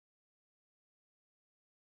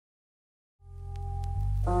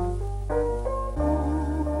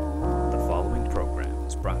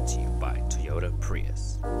Toyota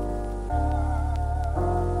Prius.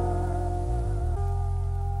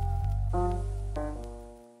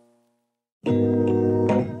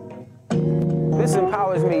 This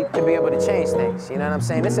empowers me to be able to change things, you know what I'm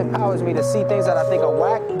saying? This empowers me to see things that I think are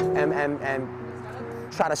whack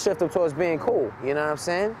and try to shift them towards being cool, you know what I'm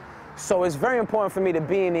saying? So it's very important for me to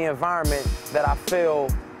be in the environment that I feel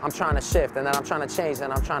I'm trying to shift and that I'm trying to change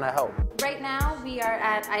and I'm trying to help. Right now, we are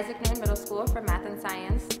at Isaac Newton Middle School for Math and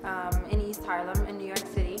Science in East Harlem in New York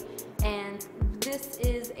City. And this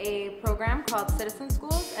is a program called Citizen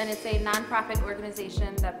Schools, and it's a nonprofit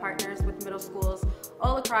organization that partners with middle schools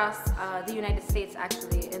all across the United States,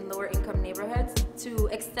 actually, in lower income neighborhoods, to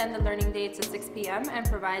extend the learning day to 6 p.m. and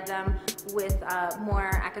provide them with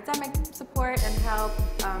more academic support and help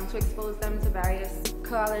to expose them to various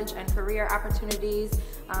college and career opportunities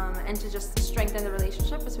and to just strengthen the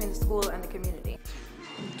relationship between the school and the community.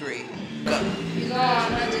 3, go. You know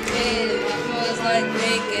I'm educated, my flow is like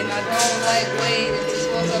bacon, I don't like waiting, to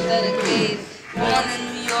sports I'm dedicated. Born in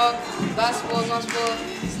New York, basketball's my sport,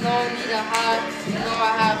 it's no need to hide, you know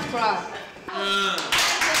I have pride.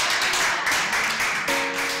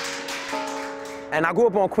 And I grew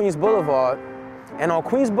up on Queens Boulevard, and on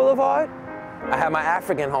Queens Boulevard, I had my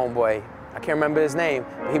African homeboy. I can't remember his name,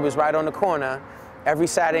 but he was right on the corner every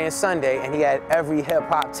Saturday and Sunday, and he had every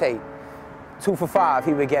hip-hop tape. 2 for $5,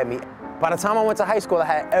 he would get me. By the time I went to high school, I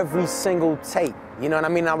had every single tape. You know what I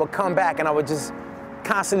mean? I would come back and I would just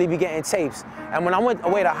constantly be getting tapes. And when I went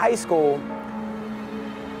away to high school,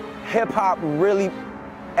 hip-hop really,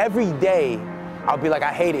 every day, I'll be like,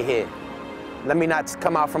 I hate it here. Let me not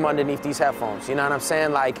come out from underneath these headphones. You know what I'm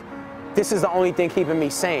saying? Like, this is the only thing keeping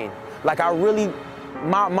me sane. Like, I really,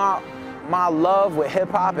 my love with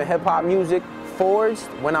hip-hop and hip-hop music forged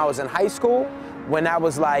when I was in high school, when I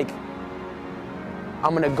was like,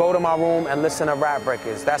 I'm gonna go to my room and listen to rap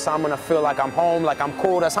records. That's how I'm gonna feel like I'm home, like I'm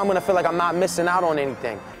cool. That's how I'm gonna feel like I'm not missing out on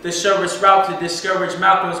anything. The surest route to discourage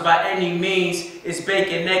Malcolm's by any means is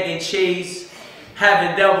bacon, egg, and cheese.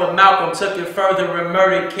 Having dealt with Malcolm, took it further and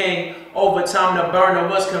murdered King. Over time, the burner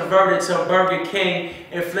was converted to Burger King.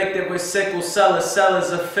 Inflicted with sickle cellars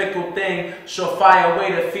a fickle thing. Surefire way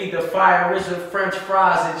to feed the fire is with French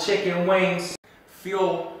fries and chicken wings.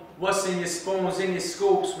 Fuel, what's in your spoons, in your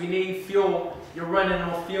scoops? We need fuel. You're running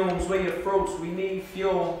on fumes, where your fruits, we need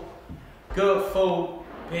fuel. Good food,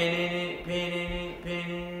 pin in it, pin in it, pin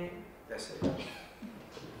in it. That's it. Thank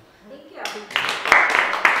you.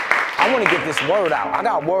 I want to get this word out. I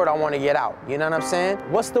got word I want to get out. You know what I'm saying?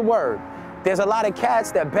 What's the word? There's a lot of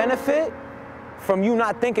cats that benefit from you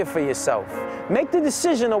not thinking for yourself. Make the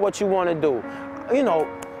decision of what you want to do. You know,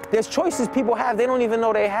 there's choices people have they don't even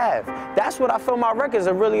know they have. That's what I feel my records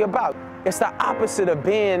are really about. It's the opposite of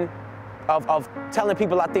being of telling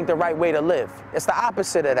people I think the right way to live. It's the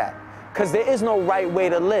opposite of that. Because there is no right way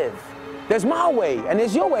to live. There's my way, and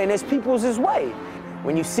there's your way, and there's people's way.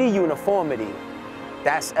 When you see uniformity,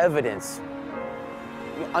 that's evidence,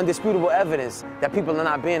 undisputable evidence that people are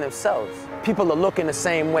not being themselves. People are looking the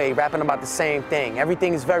same way, rapping about the same thing.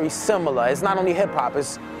 Everything is very similar. It's not only hip-hop,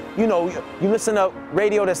 it's, you know, you listen to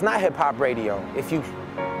radio that's not hip-hop radio. If you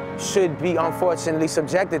should be unfortunately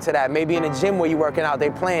subjected to that. Maybe in the gym where you're working out,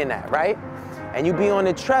 they playing that, right? And you be on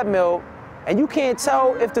the treadmill and you can't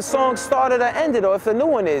tell if the song started or ended or if the new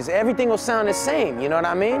one is. Everything will sound the same, you know what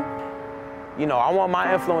I mean? You know, I want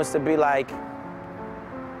my influence to be like,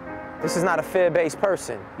 this is not a fear-based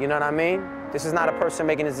person, you know what I mean? This is not a person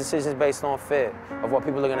making his decisions based on fear of what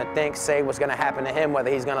people are gonna think, say, what's gonna happen to him,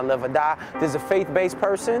 whether he's gonna live or die. This is a faith-based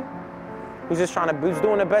person who's just who's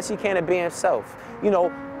doing the best he can to be himself. You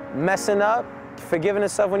know, messing up, forgiving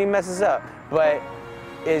himself when he messes up, but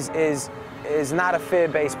is not a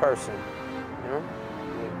fear-based person.